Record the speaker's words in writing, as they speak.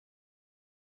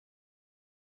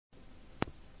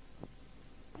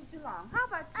long. How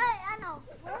about you? Hey, I know.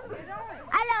 Well, get on it.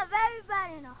 I love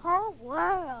everybody in the whole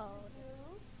world.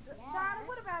 Donna,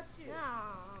 what about you?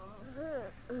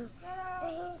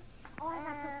 Oh, I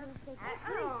got something to say too.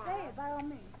 Please say it, by all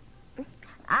means.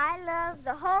 I love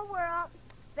the whole world,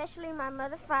 especially my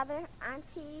mother, father,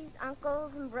 aunties,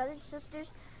 uncles, and brothers,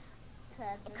 sisters,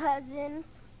 cousins,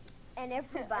 and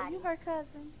everybody. Are you her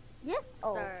cousin? Yes,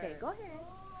 Oh, sir. okay, go ahead.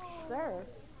 Sir.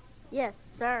 Yes,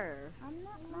 sir. I'm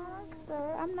not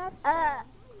sir. I'm not sir.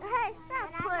 Hey,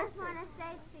 stop pushing. I just want to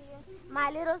say to you, my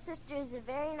little sister is a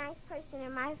very nice person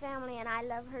in my family, and I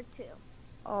love her too.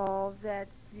 Oh,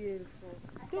 that's beautiful.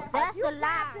 That's you a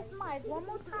lie. This mic one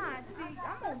more time. See,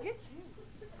 I'm going to get you.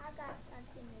 I got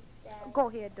something to say. Go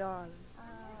ahead, darling.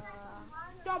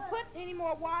 Don't put any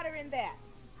more water in that.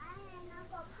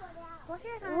 Go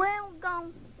ahead,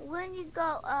 honey. When you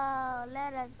go,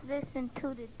 let us listen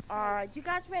to the... All right, you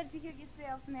guys ready to hear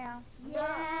yourselves now? Yes.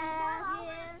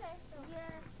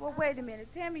 Well, wait a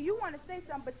minute. Tammy, you want to say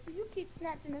something, but see, you keep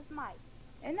snatching this mic.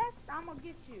 And I'm going to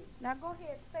get you. Now, go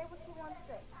ahead. Say what you want to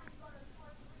say.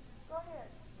 Go ahead.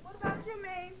 What about you,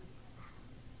 Mame?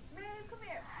 Mame, come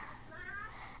here.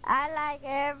 I like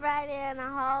everybody in the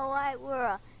whole wide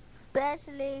world,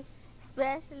 especially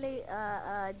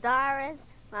Doris,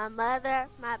 my mother,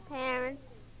 my parents,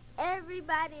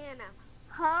 everybody in the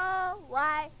whole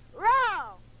wide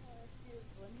world.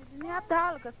 You didn't have to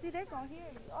holler, because, see, they're going to hear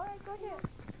you. All right, go ahead.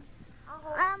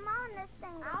 I'm on the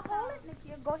singer. I'll hold it,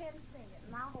 Nikki. Go ahead and sing it,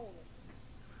 and I'll hold it.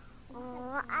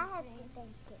 Oh, I have to think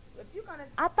it. If you're gonna,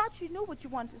 I thought you knew what you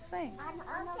wanted to sing. I know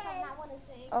something I want to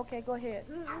sing. Okay, go ahead.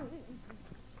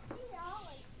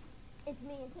 It's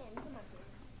me and Tammy. Come on,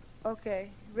 Tammy.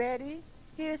 Okay, ready?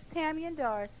 Here's Tammy and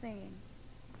Doris singing.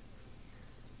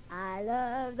 I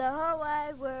love the whole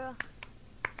wide world.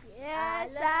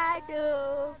 Yes, I do.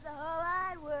 The whole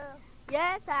wide world.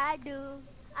 Yes, I do.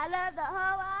 I love the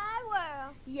whole wide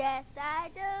world. Yes, I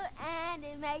do. And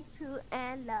it makes true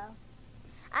and love.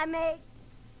 I make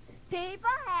people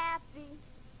happy.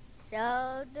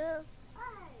 So do.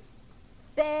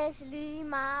 Especially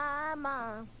my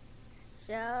mom.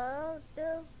 So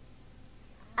do.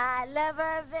 I love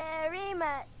her very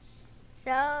much.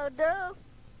 So do.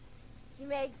 She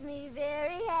makes me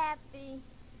very happy.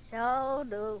 So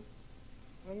do.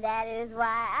 And that is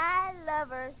why I love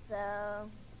her so.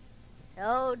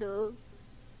 So do.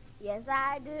 Yes,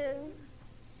 I do.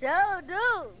 So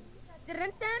do.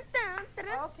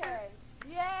 Okay.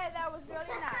 Yeah, that was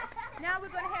really nice. Now we're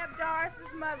going to have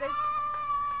Doris's mother.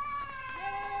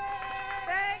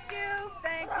 Thank you.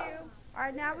 Thank you. All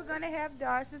right, now we're going to have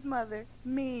Doris's mother,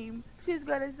 Meme. She's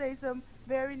going to say some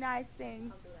very nice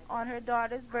things on her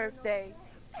daughter's birthday.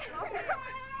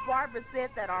 Barbara said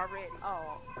that already.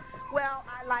 Oh. Well,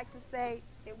 I like to say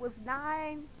it was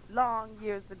 9 long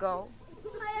years ago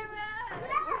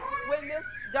when this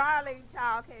darling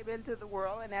child came into the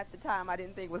world, and at the time I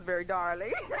didn't think it was very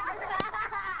darling.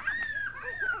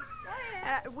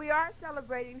 We are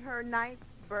celebrating her 9th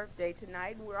birthday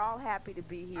tonight, and we're all happy to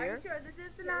be here. Are you sure this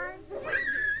is the 9th?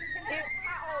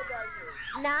 How old are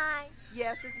you? 9.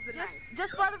 Yes, this is the 9th.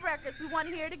 Just for the records, we want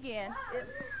to hear it again.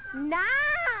 9.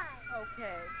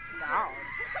 Okay. No.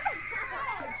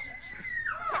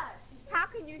 How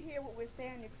can you hear what we're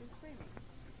saying if you're screaming?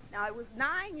 Now, it was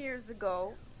 9 years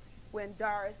ago when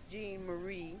Doris Jean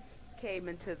Marie came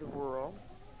into the world.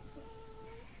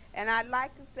 And I'd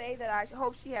like to say that I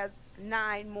hope she has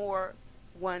 9 more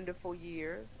wonderful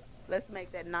years. Let's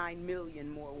make that 9 million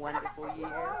more wonderful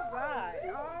years. All right,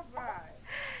 all right.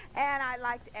 And I'd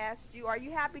like to ask you, are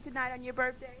you happy tonight on your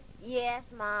birthday?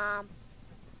 Yes, Mom.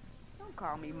 Don't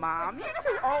call me Mom. You're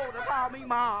too old to call me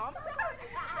Mom.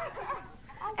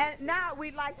 And now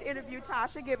we'd like to interview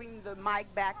Tasha, giving the mic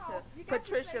back to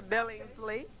Patricia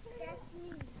Billingslea. That's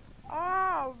me.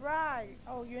 All right.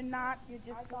 Oh, you're not. You're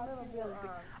just a little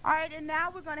Billingslea. All right, and now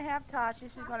we're going to have Tasha.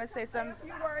 She's going to say some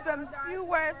few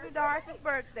words for Doris's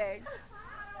birthday.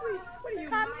 Come here,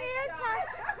 Tasha.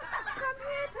 Come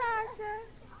here, Tasha.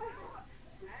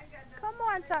 Come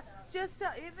on, Tasha. Just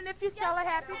tell, even if you tell her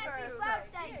happy birthday.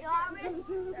 Happy birthday, Doris.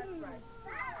 That's right.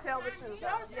 Tell the truth.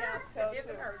 Yeah, tell the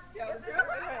truth.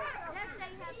 Let's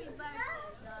say happy birthday,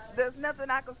 Doris. There's nothing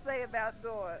I can say about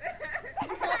Doris.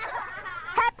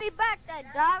 Happy birthday,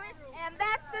 Doris. And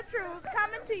that's the truth,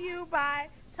 coming to you by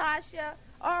Tasha.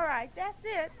 All right, that's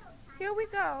it. Here we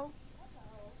go.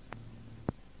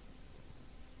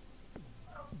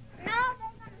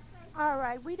 All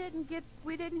right, we didn't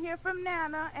hear from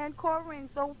Nana and Corinne,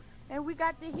 and we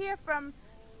got to hear from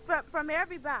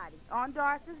everybody on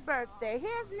Doris's birthday.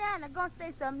 Here's Nana gonna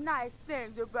say some nice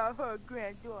things about her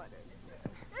granddaughter.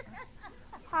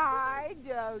 Hi,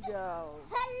 Dodo.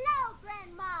 Hello,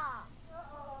 Grandma.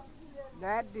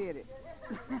 That did it.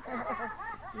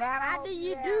 Now, How do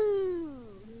you do?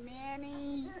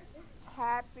 many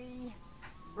happy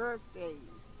birthdays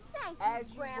Thank you, as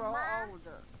you Grandma. grow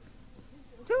older.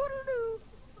 Toodaloo.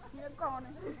 Here, Connie.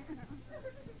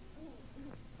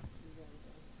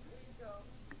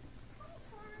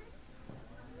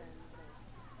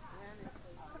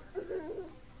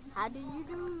 How do you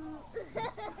do?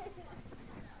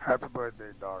 Happy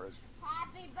birthday, Doris.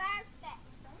 Happy birthday.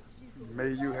 May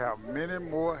you have many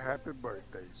more happy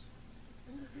birthdays.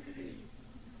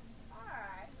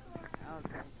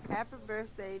 Okay. Happy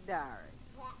birthday, Doris.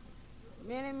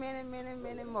 Many, many, many,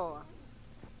 many more.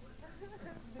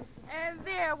 And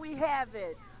there we have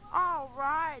it. All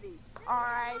righty. All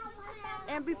right.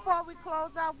 And before we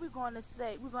close out, we're going to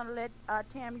let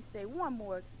Tammy say one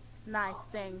more nice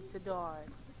thing to Doris.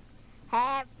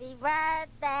 Happy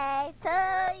birthday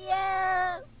to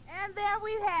you. And there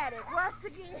we had it once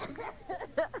again.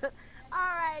 All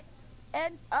right.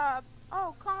 And,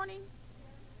 Coney.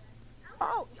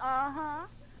 Oh, uh-huh.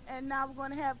 And now we're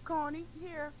going to have Coney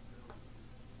here.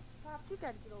 Pop, you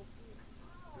got to get over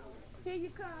here. Here you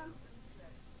come.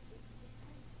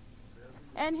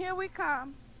 And here we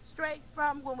come. Straight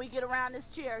from when we get around this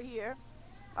chair here.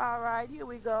 All right, here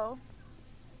we go.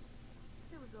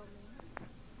 Here we go, man.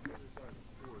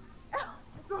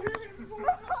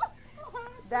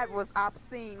 That was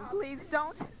obscene. Please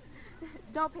don't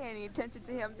pay any attention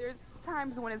to him. There's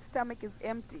times when his stomach is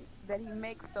empty that he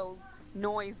makes those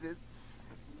noises.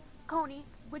 Coney,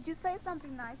 would you say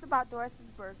something nice about Doris's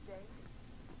birthday?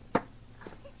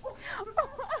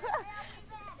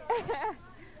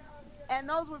 And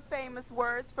those were famous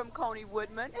words from Coney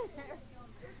Woodman.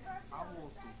 I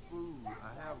want some food.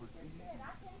 I have a eat.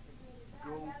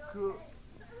 Go cook.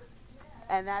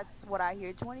 And that's what I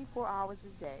hear 24 hours a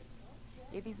day.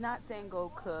 If he's not saying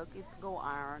go cook, it's go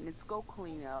iron, it's go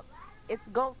clean up, it's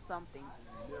go something.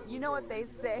 You know what they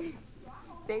say?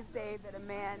 They say that a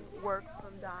man works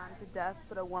from dawn to dusk,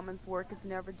 but a woman's work is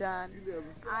never done.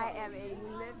 I am a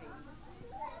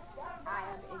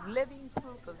living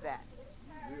proof of that.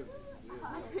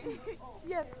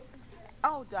 Yes.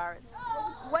 Oh, Doris,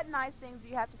 what nice things do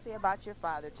you have to say about your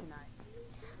father tonight?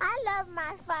 I love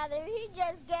my father. He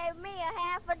just gave me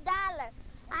 $50.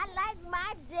 I like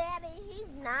my daddy. He's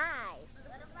nice.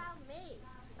 What about me?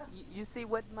 You see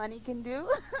what money can do?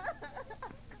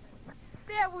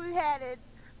 There we had it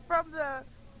from the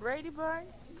Brady bunch.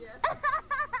 Yes.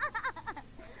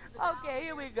 Okay,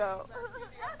 here we go.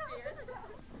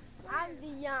 I'm the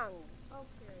young.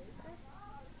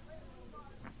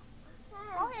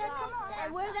 Go ahead, come on.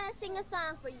 And we're going to sing a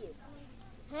song for you.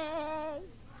 Hey.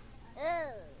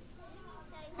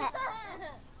 Go ahead.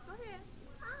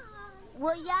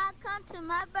 Will y'all come to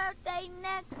my birthday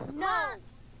next month?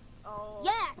 Oh.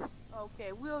 Yes.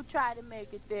 Okay, we'll try to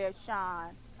make it there,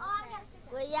 Sean.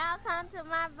 Will y'all come to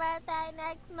my birthday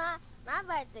next month? My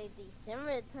birthday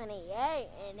December 28th,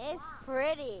 and it's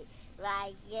pretty.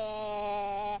 Like,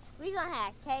 yeah, we're going to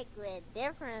have cake with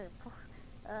different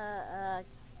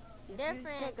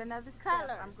Take another step.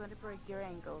 colors. I'm going to break your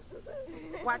ankles.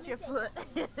 Watch your foot.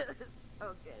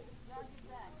 Okay.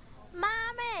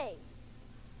 Mommy,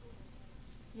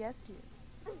 Yes, dear.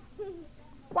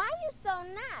 why you so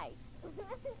nice?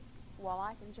 Well,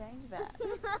 I can change that.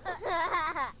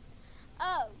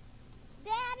 Oh,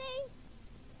 Daddy?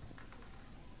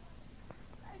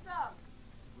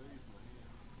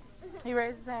 He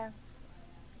raised his hand.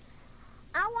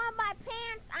 I want my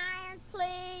pants ironed,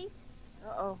 please.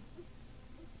 Uh-oh.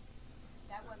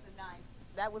 That wasn't nice.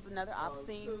 That was another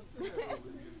obscene.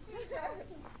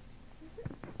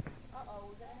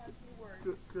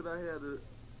 Could I have the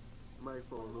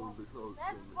microphone a little bit closer?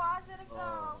 As far as it'll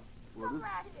go. Well, Come this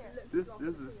right here. this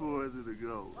is as far as it'll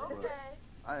go. But Okay.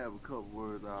 I have a couple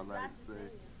words I'd like to say.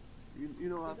 You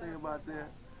know what I think about that?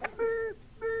 Beep,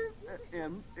 beep,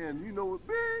 and you know what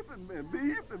beep and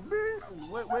beep and beep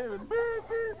and wait a minute, beep,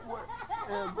 beep, what,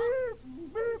 and beep,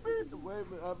 beep, beep, and wait a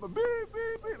minute, beep,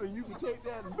 beep, beep, and you can take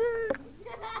that and beep.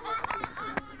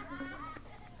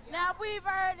 Now we've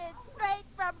heard it straight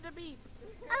from the beep.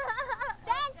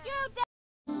 Thank you, Daddy.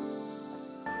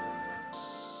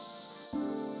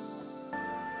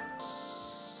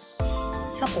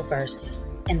 Supple Verse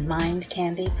and Mind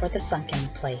Candy for the Sunken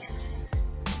Place.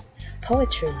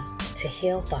 Poetry to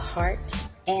heal the heart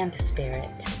and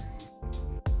spirit.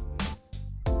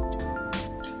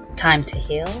 Time to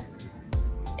heal,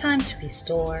 time to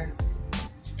restore,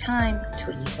 time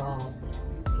to evolve.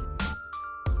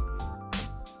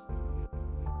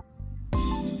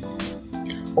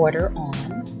 Order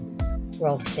on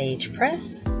World Stage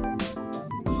Press,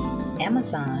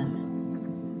 Amazon,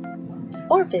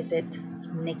 or visit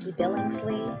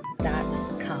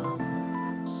nikibillingslea.com.